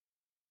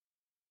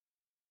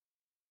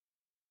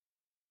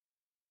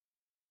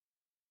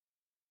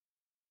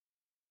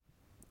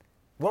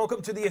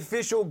Welcome to the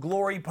official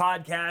Glory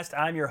Podcast.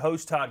 I'm your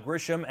host, Todd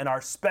Grisham, and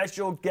our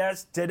special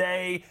guest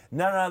today,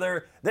 none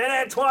other than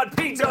Antoine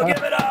Pinto. Give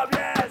it up.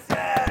 Yes,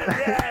 yes,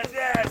 yes,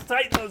 yes.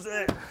 Tighten those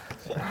in.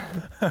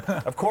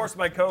 Of course,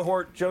 my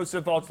cohort,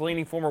 Joseph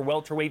Valtellini, former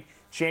welterweight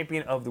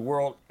champion of the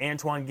world.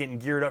 Antoine getting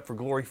geared up for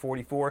Glory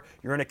 44.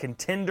 You're in a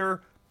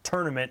contender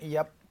tournament.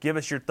 Yep. Give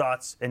us your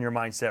thoughts and your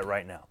mindset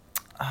right now.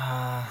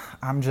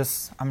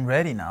 I'm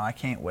ready now. I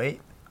can't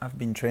wait. I've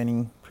been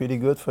training pretty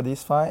good for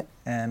this fight,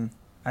 and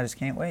I just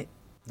can't wait.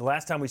 The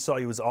last time we saw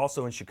you was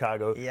also in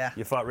Chicago. Yeah.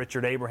 You fought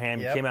Richard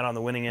Abraham. Yep. You came out on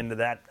the winning end of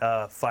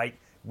that fight.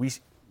 We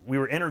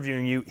were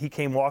interviewing you. He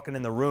came walking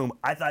in the room.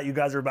 I thought you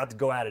guys were about to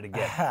go at it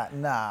again.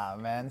 Nah,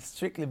 man.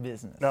 Strictly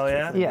business. Oh,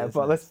 yeah? Strictly Yeah, business.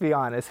 but let's be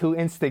honest. Who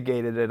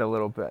instigated it a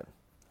little bit?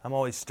 I'm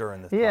always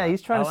stirring this Yeah, pot.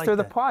 he's trying I to like stir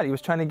the that. pot. He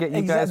was trying to get you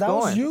Exactly. guys That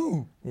going. was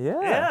you.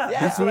 Yeah, Yeah, he's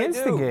that's the what I do.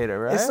 instigator,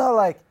 right? It's not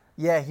like,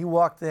 yeah, he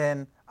walked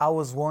in. I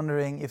was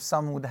wondering if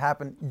something would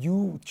happen.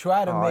 You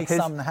try to make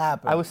something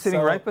happen. I was sitting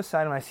So- right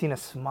beside him. I seen a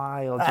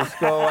smile just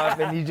go up,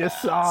 and you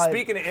just saw it.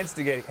 Speaking of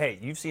instigating, hey,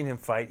 you've seen him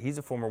fight. He's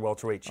a former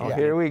welterweight champion.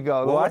 Here we go.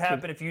 What would Watch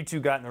happen it. if you two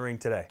got in the ring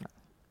today?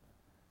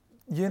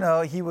 You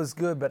know, he was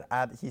good, but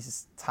at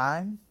his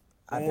time,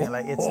 I feel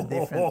like it's a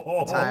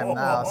different time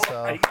now.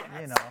 So,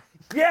 you know.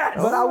 Yes!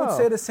 But I would Oh.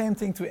 say the same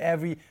thing to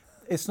every,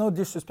 it's no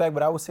disrespect,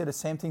 but I would say the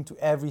same thing to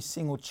every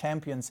single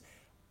champions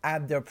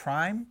at their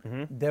prime.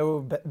 They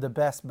were the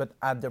best, but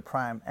at their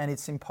prime. And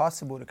it's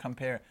impossible to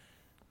compare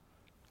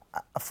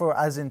for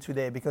as in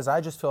today, because I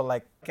just feel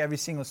like every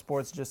single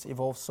sports just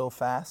evolves so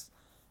fast.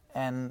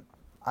 And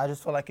I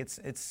just feel like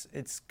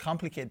it's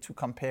complicated to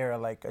compare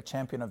like a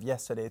champion of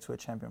yesterday to a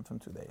champion from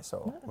today.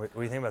 So What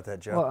do you think about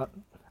that, Joe? Well,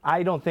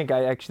 I don't think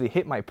I actually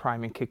hit my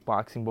prime in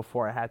kickboxing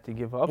before I had to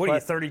give up. what are you,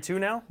 but- 32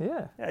 now?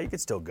 Yeah. Yeah, you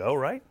could still go,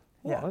 right?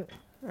 Well,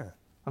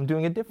 I'm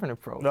doing a different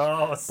approach.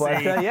 No, see.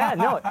 But yeah,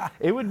 no,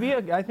 it would be.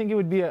 I think it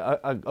would be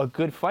a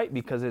good fight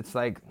because it's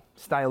like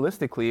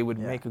stylistically it would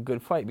make a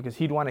good fight because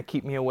he'd want to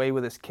keep me away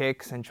with his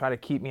kicks and try to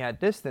keep me at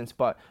distance.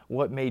 But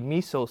what made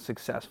me so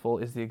successful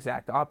is the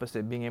exact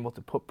opposite, being able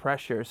to put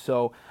pressure.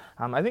 So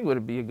I think it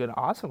would be a good,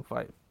 awesome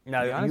fight.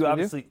 Now, to be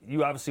honest with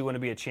you obviously want to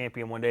be a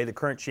champion one day. The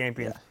current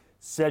champion,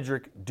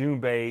 Cedric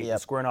Doumbé,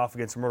 is squaring off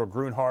against Myrtle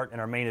Grunhart in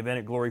our main event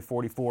at Glory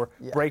 44.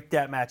 Break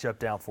that matchup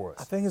down for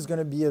I us. think it's going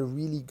to be a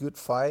really good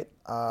fight.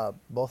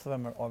 Both of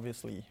them are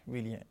obviously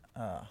really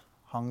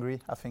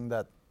hungry. I think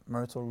that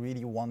Myrtle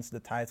really wants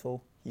the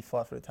title. He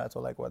fought for the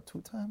title like, what, 2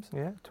 times?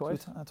 Yeah,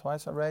 twice.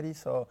 Twice already.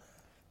 So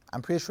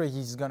I'm pretty sure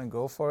he's going to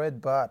go for it.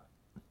 But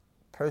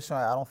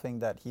personally, I don't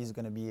think that he's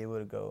going to be able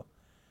to go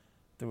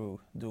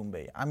through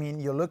Doumbé. I mean,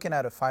 you're looking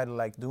at a fighter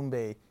like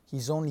Doumbé,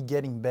 he's only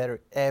getting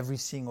better every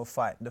single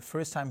fight. The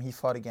first time he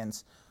fought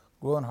against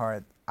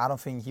Grunhart, I don't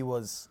think he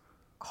was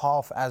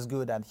half as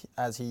good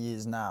as he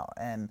is now.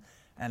 And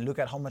look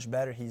at how much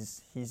better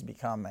he's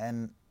become.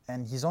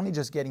 And he's only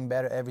just getting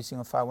better every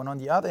single fight. When on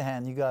the other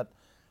hand, you got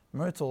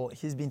Myrtle,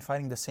 he's been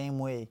fighting the same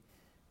way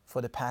for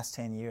the past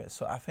 10 years.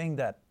 So I think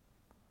that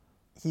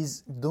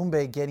he's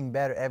Doumbé getting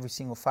better every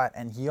single fight,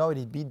 and he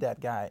already beat that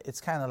guy.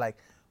 It's kind of like,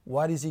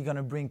 what is he going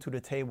to bring to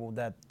the table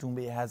that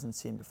Doumbé hasn't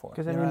seen before?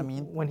 You know what I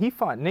mean? When he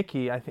fought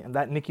Nicky, I think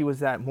that Nicky was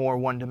that more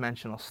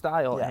one-dimensional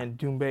style, and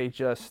Doumbé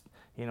just,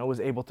 was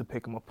able to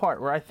pick him apart.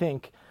 Where I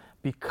think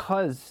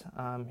because,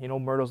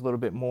 Myrtle's a little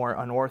bit more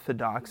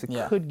unorthodox,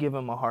 it could give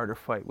him a harder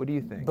fight. What do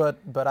you think?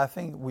 But I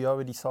think we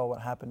already saw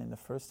what happened in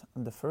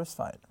the first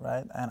fight,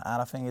 right? And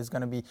I think it's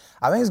going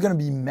to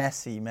be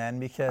messy, man,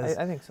 because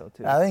I think so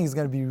too. I think it's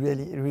going to be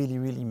really, really,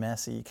 really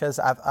messy because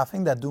I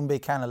think that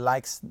Doumbé kind of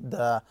likes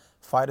the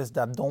fighters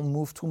that don't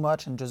move too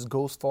much and just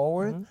goes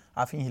forward.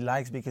 I think he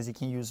likes because he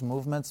can use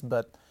movements,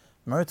 but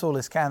Myrtle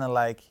is kind of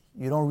like,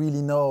 you don't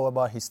really know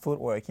about his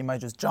footwork. He might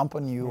just jump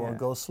on you or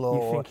go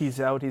slow. You think he's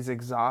out, he's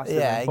exhausted.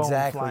 Yeah, and bone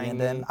exactly. flying And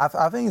then in.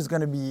 I think it's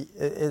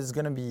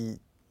gonna be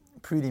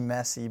pretty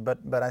messy. But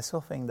I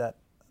still think that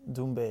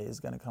Doumbé is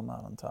gonna come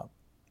out on top.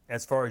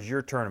 As far as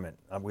your tournament,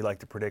 we like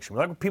the prediction. We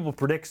like when people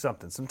predict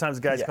something. Sometimes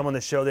guys come on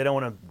the show, they don't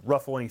want to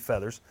ruffle any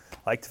feathers.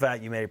 Like the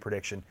fact you made a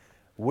prediction.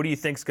 What do you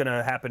think's going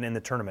to happen in the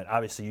tournament?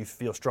 Obviously, you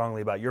feel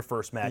strongly about your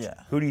first match. Yeah.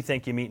 Who do you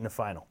think you meet in the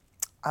final?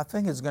 I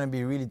think it's going to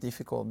be really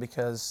difficult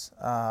because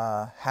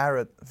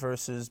Harrod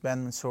versus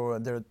Ben Mansour,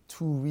 they're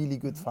two really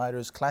good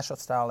fighters, clash of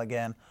style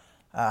again.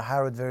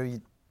 Harrod,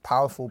 very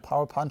powerful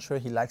power puncher.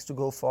 He likes to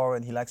go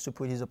forward. He likes to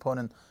put his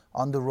opponent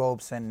on the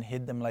ropes and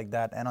hit them like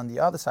that. And on the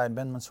other side,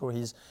 Ben Mansour,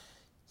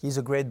 he's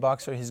a great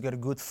boxer. He's got a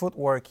good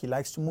footwork. He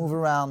likes to move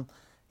around,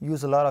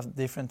 use a lot of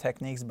different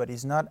techniques, but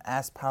he's not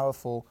as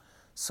powerful.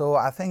 So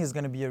I think it's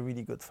going to be a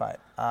really good fight.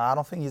 I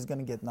don't think he's going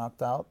to get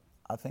knocked out.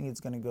 I think it's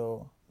going to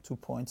go 2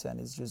 points,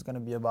 and it's just going to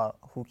be about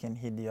who can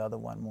hit the other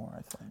one more,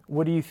 I think.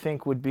 What do you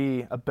think would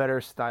be a better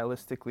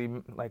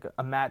stylistically, like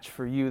a match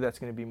for you that's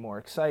going to be more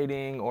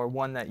exciting, or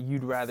one that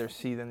you'd rather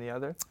see than the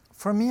other?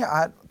 For me,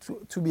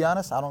 to be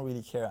honest, I don't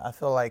really care. I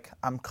feel like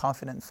I'm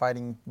confident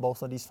fighting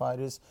both of these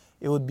fighters.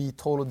 It would be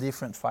total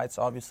different fights,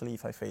 obviously,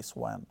 if I face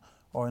one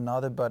or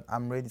another, but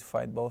I'm ready to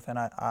fight both, and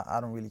I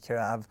don't really care.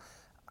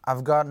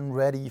 I've gotten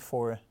ready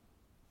for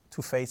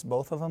to face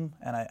both of them,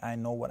 and I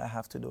know what I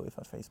have to do if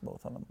I face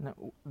both of them. Now,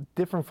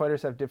 different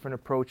fighters have different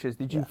approaches.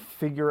 Did you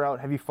figure out,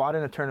 have you fought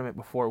in a tournament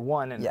before,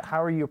 one, and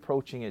how are you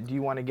approaching it? Do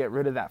you want to get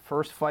rid of that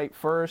first fight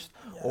first,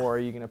 or are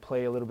you going to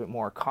play a little bit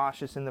more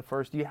cautious in the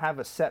first? Do you have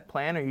a set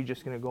plan, or are you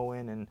just going to go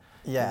in and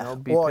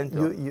be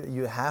Pinto?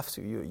 You have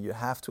to. You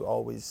have to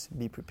always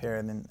be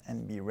prepared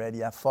and be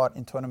ready. I've fought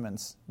in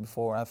tournaments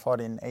before. I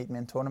fought in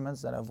 8-man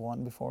tournaments that I've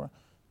won before,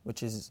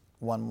 which is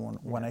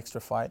one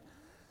extra fight.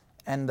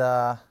 And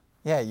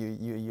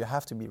you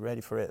have to be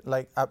ready for it.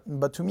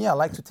 But to me, I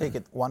like to take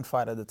it one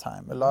fight at a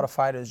time. A lot of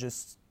fighters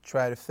just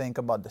try to think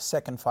about the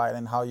second fight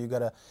and how you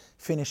gotta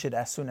finish it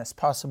as soon as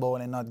possible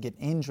and not get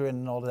injured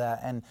and all that.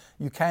 And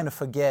you kind of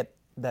forget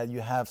that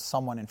you have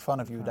someone in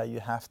front of you that you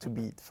have to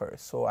beat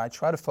first. So I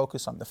try to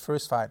focus on the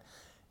first fight,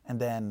 and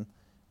then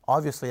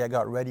obviously I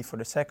got ready for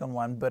the second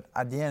one. But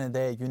at the end of the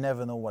day, you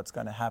never know what's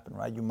gonna happen,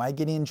 right? You might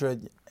get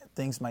injured,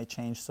 things might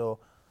change. So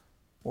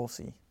we'll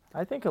see.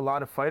 I think a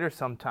lot of fighters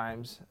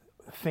sometimes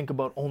think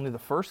about only the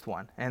first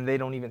one, and they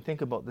don't even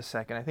think about the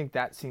second. I think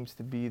that seems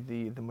to be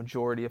the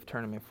majority of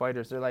tournament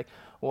fighters. They're like,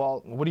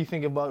 well, what do you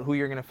think about who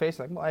you're going to face?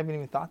 Like, well, I haven't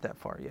even thought that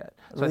far yet.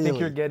 So really? I think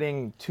you're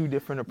getting two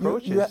different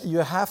approaches. You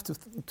have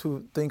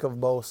to think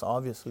of both,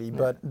 obviously,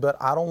 but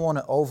I don't want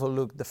to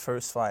overlook the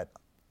first fight,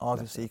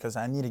 obviously, because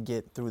I need to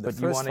get through the first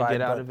fight. But you want to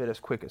get out of it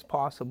as quick as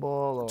possible?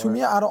 Or? To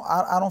me, I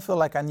don't feel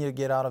like I need to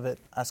get out of it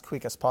as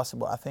quick as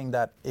possible. I think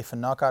that if a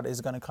knockout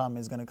is going to come,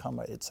 it's going to come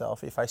by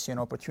itself. If I see an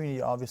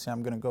opportunity, obviously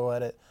I'm going to go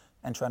at it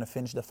and try to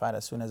finish the fight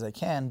as soon as I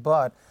can.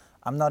 But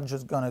I'm not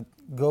just going to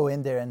go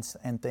in there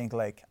and think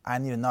like I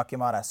need to knock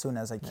him out as soon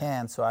as I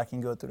can so I can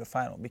go to the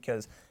final,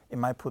 because it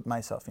might put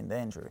myself in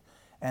danger.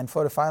 And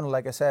for the final,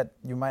 like I said,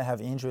 you might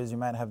have injuries, you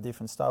might have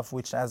different stuff,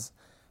 which I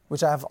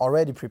have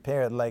already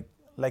prepared.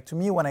 Like to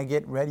me, when I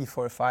get ready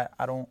for a fight,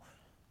 I'm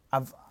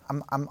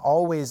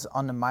always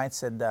on the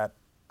mindset that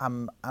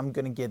I'm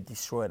gonna get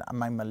destroyed.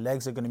 My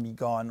legs are gonna be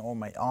gone, or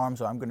my arms,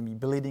 or I'm gonna be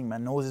bleeding. My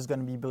nose is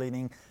gonna be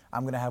bleeding.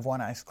 I'm gonna have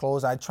one eye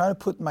closed. I try to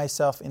put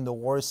myself in the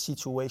worst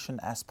situation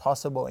as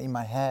possible in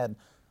my head.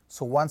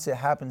 So once it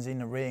happens in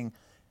the ring,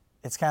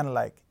 it's kind of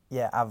like,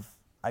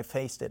 I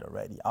faced it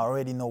already. I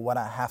already know what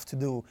I have to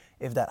do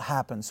if that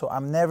happens. So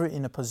I'm never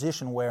in a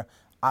position where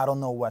I don't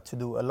know what to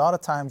do. A lot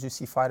of times you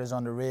see fighters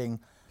on the ring,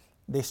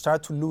 they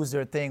start to lose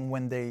their thing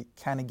when they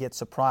kind of get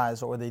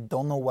surprised or they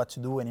don't know what to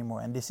do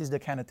anymore. And this is the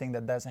kind of thing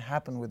that doesn't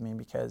happen with me,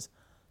 because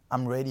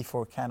I'm ready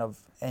for kind of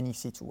any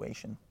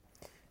situation.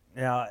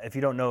 Now, if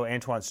you don't know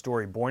Antoine's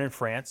story, born in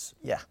France,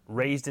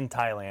 raised in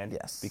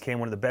Thailand, became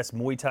one of the best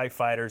Muay Thai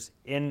fighters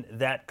in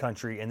that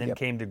country, and then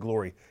came to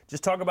Glory.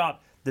 Just talk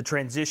about the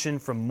transition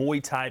from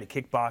Muay Thai to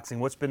kickboxing.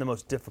 What's been the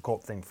most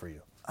difficult thing for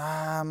you?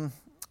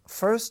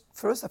 First,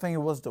 I think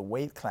it was the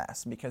weight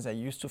class, because I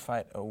used to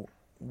fight a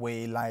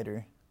way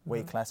lighter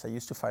weight class. I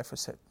used to fight for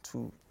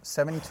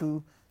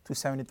 72 to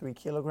 73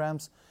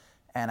 kilograms,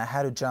 and I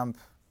had to jump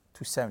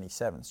to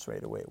 77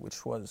 straight away,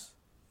 which was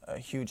a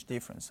huge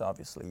difference,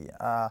 obviously.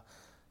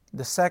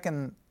 The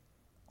second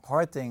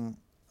hard thing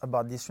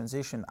about this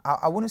transition,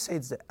 I wouldn't say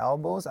it's the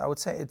elbows. I would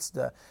say it's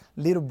the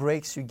little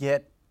breaks you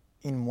get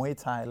in Muay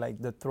Thai,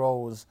 like the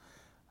throws,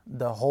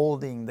 the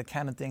holding, the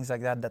kind of things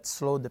like that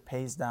slow the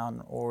pace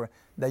down, or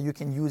that you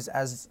can use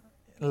as,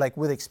 like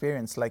with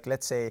experience. Like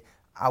let's say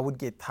I would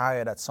get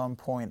tired at some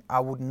point,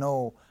 I would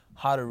know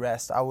how to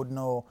rest, I would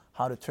know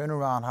how to turn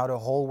around, how to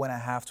hold when I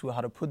have to,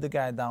 how to put the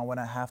guy down when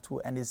I have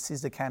to. And this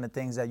is the kind of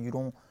things that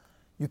you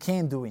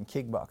can't do in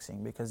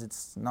kickboxing, because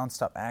it's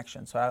non-stop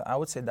action. So I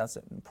would say that's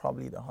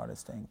probably the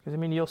hardest thing. Because, I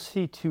mean, you'll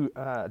see two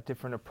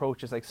different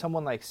approaches. Like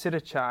someone like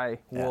Sitthichai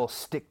will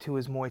stick to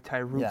his Muay Thai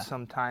roots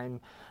sometime.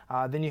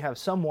 Then you have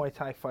some Muay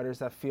Thai fighters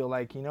that feel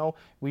like,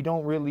 we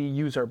don't really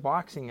use our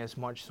boxing as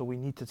much, so we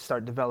need to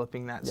start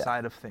developing that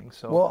side of things.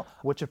 So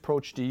which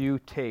approach do you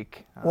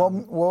take?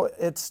 Well,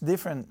 it's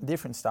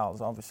different styles,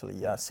 obviously.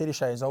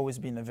 Sitthichai has always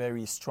been a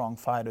very strong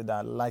fighter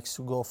that likes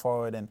to go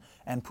forward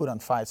and put on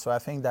fights. So I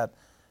think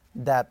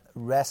that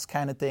rest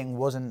kind of thing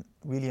wasn't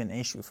really an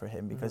issue for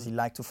him, because he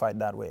liked to fight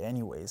that way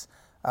anyways.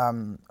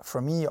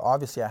 For me,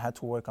 obviously, I had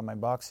to work on my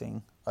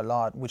boxing a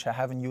lot, which I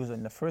haven't used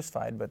in the first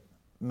fight, but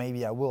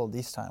maybe I will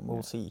this time.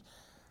 We'll see.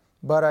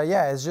 But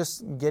it's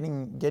just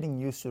getting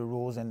used to the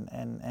rules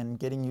and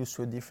getting used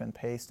to a different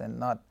pace, and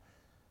not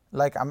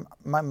like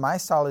my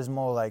style is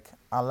more like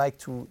I like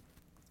to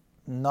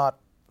not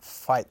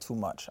fight too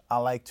much. I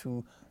like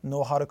to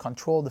know how to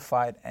control the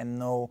fight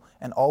and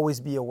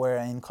always be aware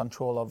and in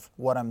control of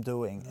what I'm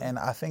doing. And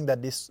I think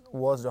that this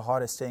was the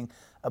hardest thing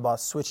about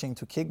switching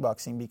to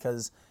kickboxing,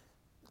 because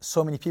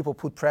so many people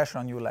put pressure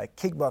on you, like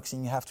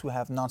kickboxing, you have to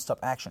have non-stop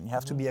action, you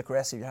have to be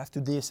aggressive, you have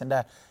to this and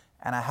that.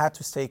 And I had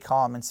to stay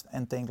calm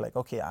and think like,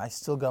 okay, I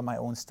still got my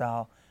own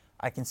style.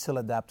 I can still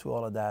adapt to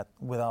all of that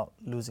without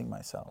losing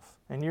myself.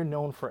 And you're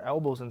known for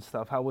elbows and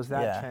stuff. How was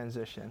that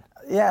transition?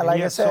 Yeah, and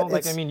like I said,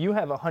 you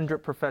have 100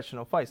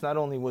 professional fights. Not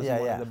only was you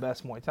one of the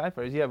best Muay Thai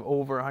fighters, you have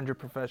over 100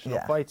 professional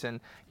fights, and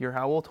you're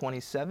how old?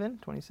 27,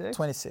 26?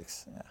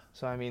 26. Yeah.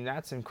 So I mean,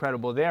 that's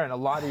incredible there. And a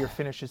lot of your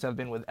finishes have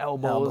been with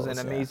elbows and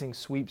amazing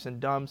sweeps and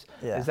dumps.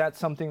 Yeah. Is that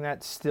something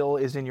that still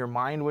is in your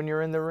mind when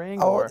you're in the ring?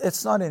 Oh,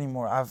 it's not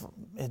anymore.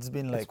 It's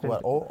been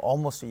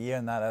almost a year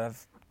now that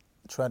I've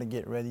try to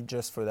get ready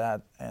just for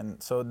that,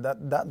 and so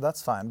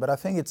that's fine. But I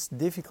think it's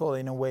difficult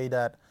in a way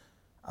that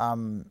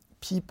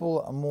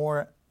people are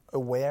more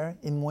aware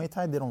in Muay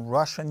Thai. They don't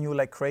rush on you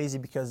like crazy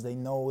because they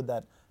know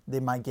that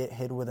they might get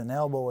hit with an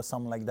elbow or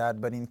something like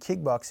that. But in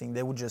kickboxing,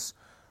 they would just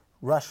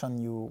rush on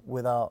you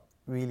without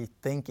really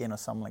thinking or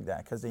something like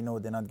that because they know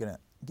they're not gonna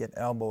get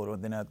elbowed or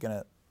they're not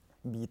gonna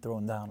be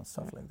thrown down and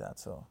stuff like that.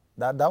 So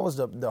that was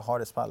the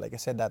hardest part. Like I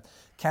said, that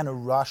kind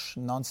of rush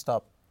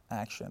nonstop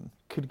action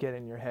could get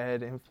in your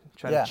head and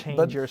try to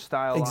change your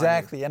style.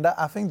 Exactly, and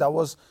I think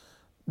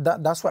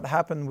that's what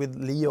happened with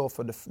Leo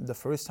for the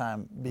first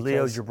time.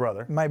 Leo's your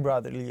brother? My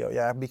brother, Leo,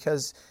 yeah,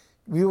 because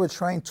we were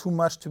trying too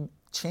much to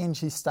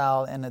change his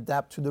style and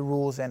adapt to the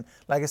rules. And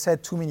like I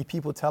said, too many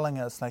people telling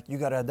us, like, you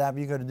got to adapt,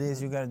 you got to do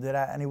this, you got to do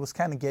that. And it was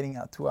kind of getting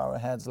out to our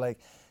heads, like,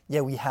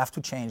 yeah, we have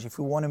to change. If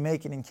we want to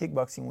make it in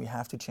kickboxing, we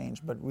have to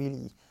change. But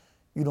really,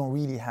 you don't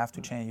really have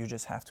to change. You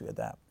just have to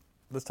adapt.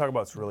 Let's talk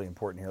about what's really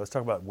important here. Let's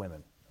talk about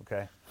women.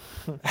 Okay,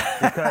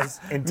 because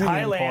in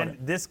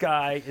Thailand, this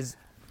guy is,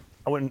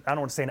 I don't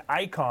want to say an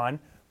icon,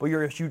 but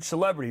you're a huge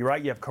celebrity,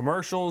 right? You have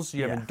commercials,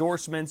 you have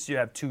endorsements, you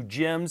have 2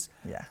 gyms.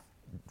 Yeah.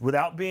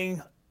 Without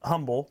being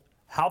humble,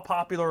 how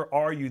popular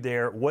are you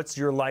there? What's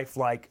your life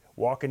like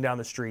walking down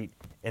the street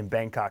in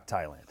Bangkok,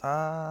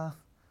 Thailand?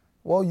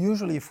 Well,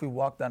 usually if we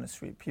walk down the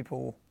street,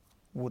 people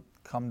would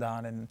come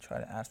down and try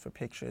to ask for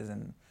pictures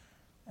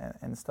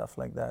and stuff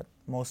like that.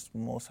 Most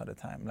of the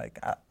time, like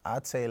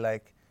I'd say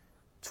like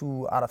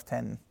 2 out of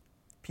 10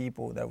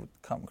 people that would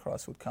come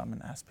across would come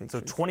and ask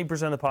pictures. So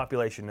 20% of the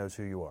population knows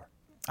who you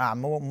are.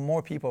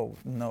 More people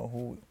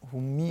know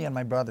who me and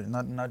my brother,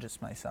 not just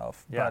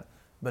myself. Yeah.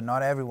 But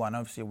not everyone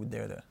obviously would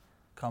dare to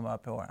come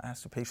up or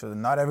ask a picture.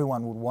 Not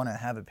everyone would want to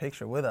have a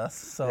picture with us.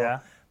 So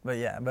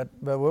yeah. But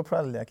we're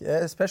probably like,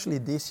 especially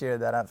this year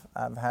that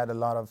I've had a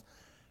lot of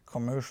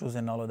commercials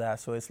and all of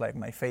that, so it's like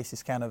my face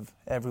is kind of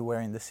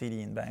everywhere in the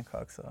city in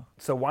Bangkok.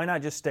 So why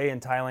not just stay in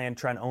Thailand,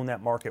 try and own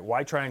that market?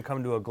 Why try and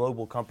come to a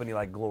global company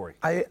like Glory?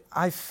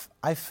 I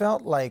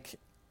felt like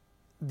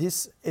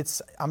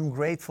I'm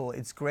grateful,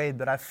 it's great,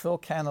 but I feel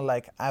kind of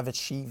like I've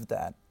achieved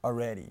that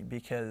already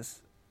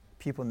because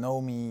people know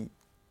me.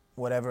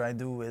 Whatever I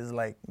do is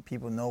like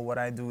people know what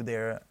I do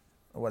there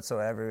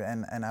whatsoever,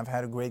 and I've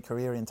had a great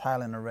career in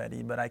Thailand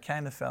already, but I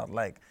kind of felt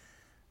like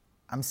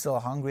I'm still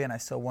hungry and I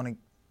still want to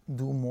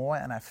do more,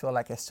 and I feel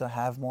like I still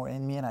have more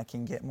in me and I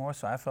can get more.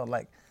 So I felt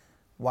like,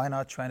 why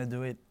not try to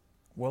do it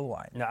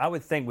worldwide? Now, I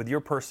would think with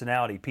your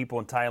personality, people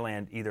in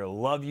Thailand either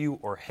love you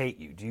or hate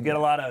you. Do you get a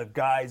lot of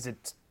guys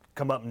that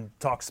come up and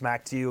talk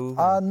smack to you?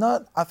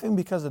 I think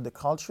because of the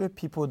culture,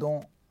 people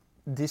don't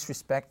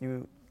disrespect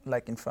you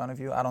like in front of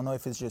you. I don't know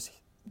if it's just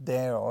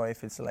there or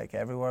if it's like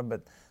everywhere,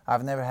 but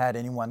I've never had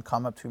anyone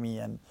come up to me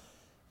and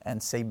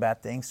say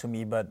bad things to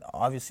me. But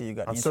obviously you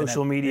got on internet,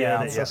 social media.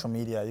 on social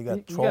media, you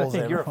got trolls you gotta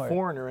think everywhere. You're a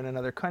foreigner in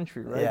another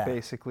country, right? Yeah.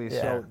 Basically,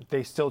 Yeah. so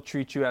they still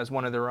treat you as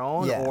one of their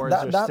own, or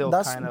is there still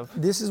kind of?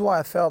 This is why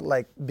I felt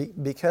like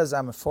because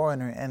I'm a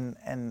foreigner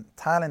and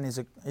Thailand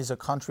is a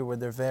country where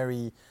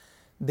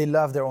they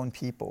love their own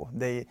people.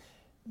 They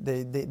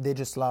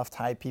just love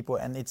Thai people,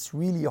 and it's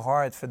really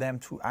hard for them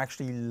to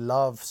actually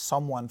love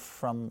someone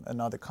from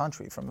another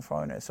country, from a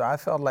foreigner. So I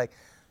felt like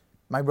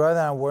my brother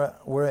and I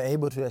were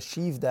able to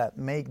achieve that,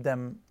 make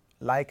them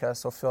like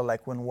us or feel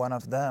like we're one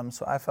of them.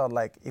 So I felt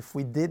like if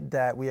we did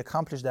that, we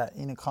accomplished that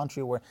in a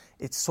country where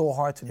it's so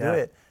hard to do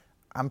it,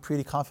 I'm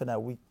pretty confident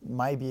we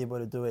might be able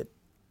to do it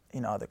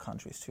in other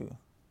countries too.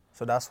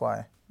 So that's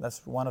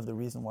one of the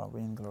reasons why we're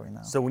in Glory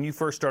now. So when you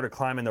first started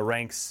climbing the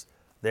ranks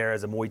there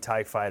as a Muay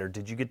Thai fighter,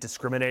 did you get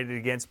discriminated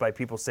against by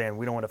people saying,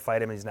 we don't want to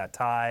fight him, he's not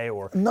Thai,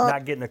 or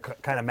not getting the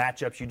kind of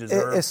matchups you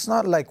deserve? It's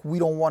not like we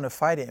don't want to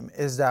fight him.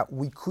 It's that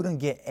we couldn't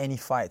get any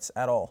fights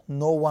at all.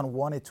 No one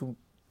wanted to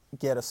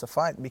get us a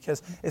fight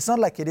because it's not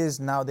like it is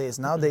nowadays.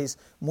 Nowadays,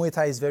 Muay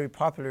Thai is very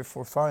popular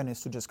for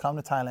foreigners to just come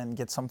to Thailand and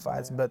get some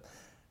fights. Yeah. But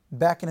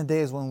back in the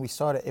days when we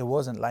started, it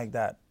wasn't like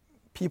that.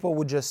 People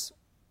would just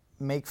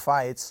make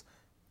fights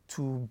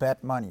to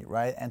bet money,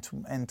 right?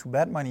 And to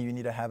bet money, you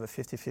need to have a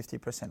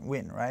 50%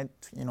 win, right?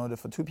 In order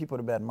for 2 people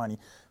to bet money.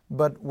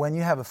 But when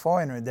you have a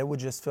foreigner, they would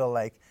just feel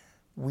like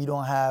we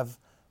don't have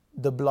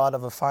the blood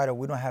of a fighter,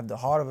 we don't have the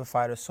heart of a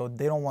fighter, so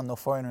they don't want no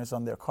foreigners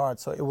on their card.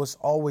 So it was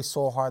always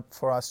so hard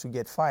for us to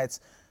get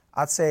fights.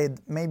 I'd say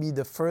maybe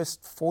the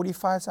first 40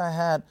 fights I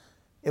had,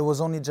 it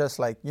was only just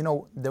like,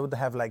 they would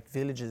have like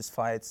villages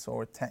fights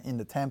or in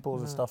the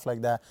temples and stuff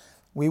like that.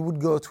 We would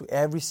go to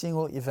every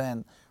single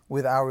event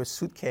with our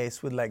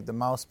suitcase with like the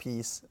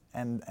mouthpiece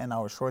and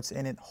our shorts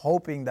in it,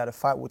 hoping that a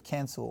fight would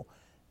cancel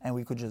and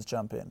we could just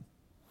jump in.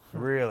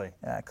 Really?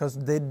 Yeah, because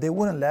they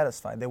wouldn't let us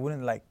fight. They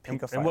wouldn't like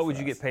pick a fight. And what would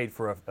for you us. get paid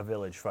for a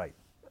village fight?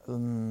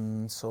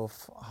 So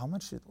how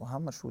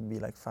much would be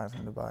like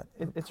 500 baht?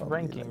 It's Probably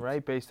ranking, like-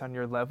 right? Based on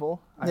your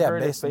level. I Yeah,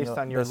 heard it's based on based your-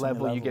 on your based on your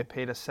level, you level. get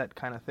paid a set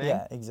kind of thing.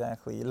 Yeah,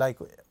 exactly. Like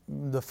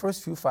the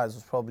first few fights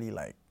was probably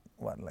like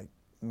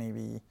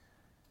maybe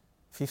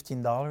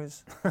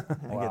 $15. I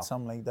Wow. get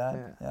something like that.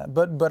 Yeah. Yeah.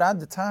 But at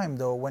the time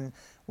though,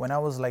 when I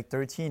was like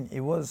 13,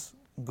 it was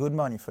good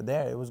money for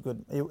there. It was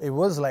good. It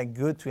was like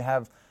good to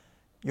have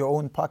your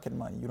own pocket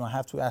money. You don't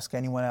have to ask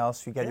anyone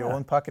else. You get your Yeah.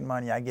 own pocket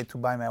money. I get to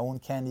buy my own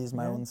candies,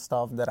 my own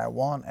stuff that I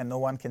want, and no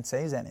one can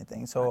say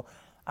anything. So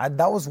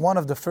that was one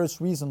of the first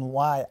reasons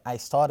why I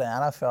started,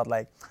 and I felt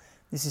like,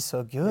 this is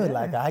so good. Yeah.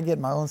 Like I get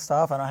my own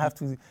stuff. I don't have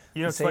to.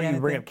 You know, it's say funny you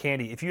bring anything. up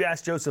candy. If you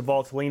ask Joseph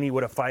Valtellini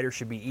what a fighter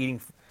should be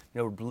eating,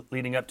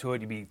 leading up to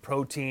it, you'd be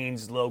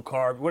proteins, low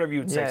carb, whatever you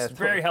would say. Yeah, It's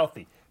very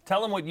healthy.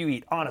 Tell him what you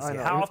eat, honestly. I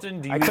know. How often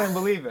do you I eat? couldn't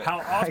believe it. How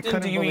I often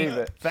couldn't do you eat believe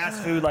it.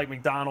 fast food like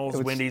McDonald's, It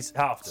was- Wendy's?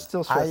 How often?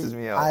 Still stresses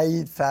me out. I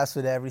eat fast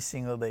food every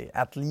single day,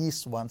 at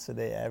least once a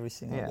day, every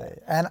single Yeah. day.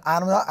 And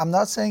I'm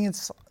not saying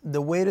it's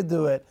the way to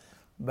do it,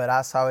 but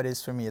that's how it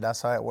is for me.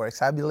 That's how it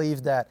works. I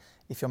believe that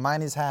if your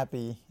mind is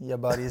happy, your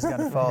body is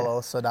gonna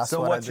follow. So that's So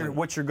what what's I do.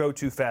 what's your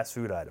go-to fast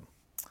food item?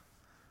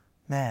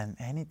 Man,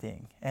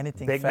 anything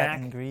Big fat Mac?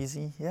 and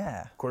greasy,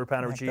 yeah. Quarter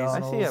pounder with cheese? I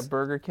McDonald's. see a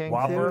Burger King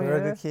Whopper? too.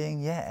 Burger yeah.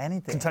 King, yeah,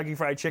 anything. Kentucky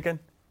Fried Chicken?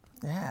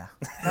 Yeah.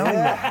 Hell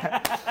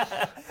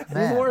yeah. He's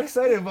Man. more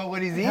excited about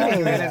what he's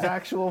eating than his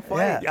actual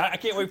fight. Yeah. I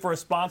can't wait for a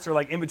sponsor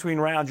like in between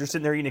rounds. You're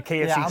sitting there eating a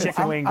KFC Yeah,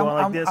 chicken wing going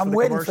like this. I'm for the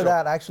waiting commercial. for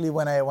that actually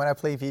when I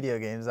play video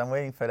games. I'm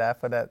waiting for that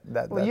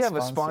Well, you have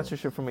a sponsor.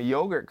 sponsorship from a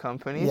yogurt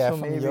company, Yeah, so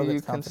from a maybe yogurt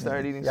you can company.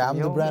 start eating Yeah, some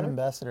I'm the brand yogurt.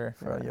 ambassador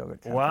for a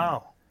yogurt company.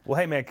 Wow. Well,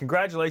 hey, man,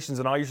 congratulations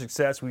on all your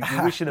success. We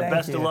wish you the Thank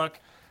best of you. luck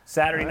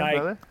Saturday All right,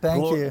 night. brother.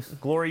 Thank you.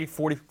 Glory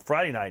 40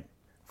 Friday night.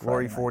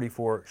 Glory Friday night.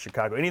 44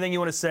 Chicago. Anything you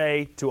want to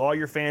say to all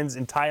your fans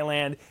in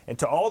Thailand and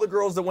to all the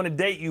girls that want to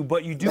date you,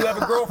 but you do have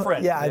a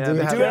girlfriend? Yeah, I do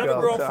You have do a have a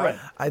girl. girlfriend.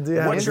 I do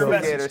have What's a your girl.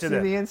 message to See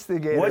them? the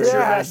instigator. What's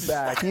your Yeah, message? he's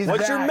back. He's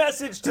What's your back.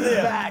 message to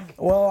them?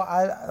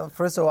 Well,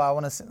 first of all, I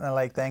want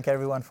to thank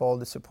everyone for all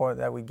the support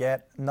that we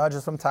get, not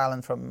just from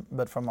Thailand,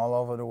 but from all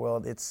over the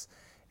world.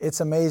 It's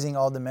amazing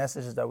all the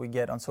messages that we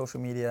get on social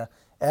media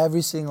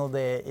every single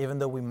day, even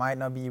though we might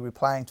not be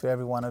replying to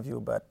every one of you.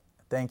 But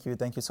thank you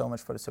so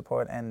much for the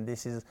support. And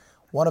this is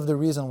one of the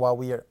reasons why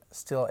we are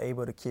still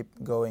able to keep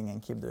going and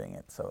keep doing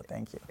it. So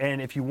thank you.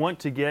 And if you want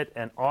to get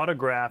an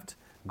autographed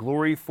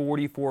Glory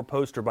 44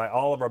 poster by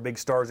all of our big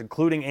stars,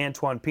 including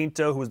Antoine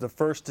Pinto, who was the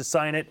first to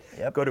sign it,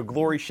 Yep. go to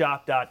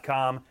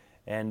gloryshop.com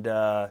and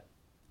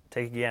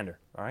take a gander.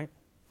 All right?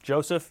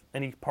 Joseph,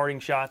 any parting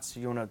shots?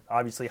 You want to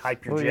obviously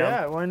hype your Well, gym?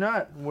 yeah, why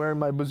not? Wearing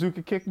my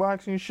Bazooka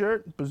Kickboxing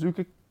shirt,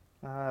 Bazooka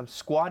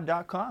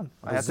Squad.com.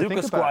 I have to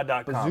think about it.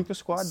 BazookaSquad.com.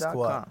 BazookaSquad.com.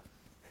 Squad.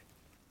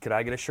 Could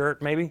I get a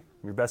shirt, maybe?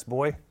 Your best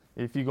boy?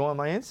 If you go on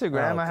my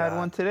Instagram, Oh, I had God.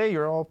 one today.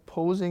 You're all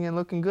posing and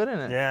looking good in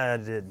it. Yeah, I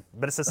did.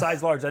 But it's a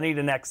size large. I need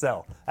an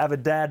XL. I have a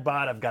dad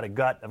bod. I've got a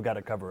gut. I've got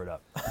to cover it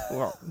up.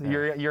 Well,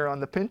 you're on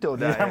the Pinto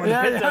diet. I'm on the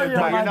Pinto yeah, diet.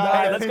 yeah, You're not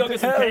Hey, on let's the go get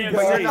some Pinto-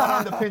 But you're KFC. not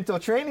on the Pinto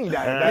training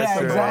diet. That's Yeah,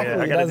 true. exactly. I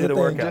got to That's do the the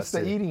thing. workouts. Just the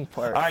too. eating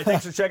part. All right,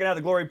 thanks for checking out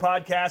the Glory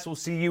Podcast. We'll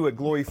see you at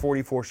Glory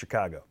 44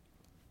 Chicago.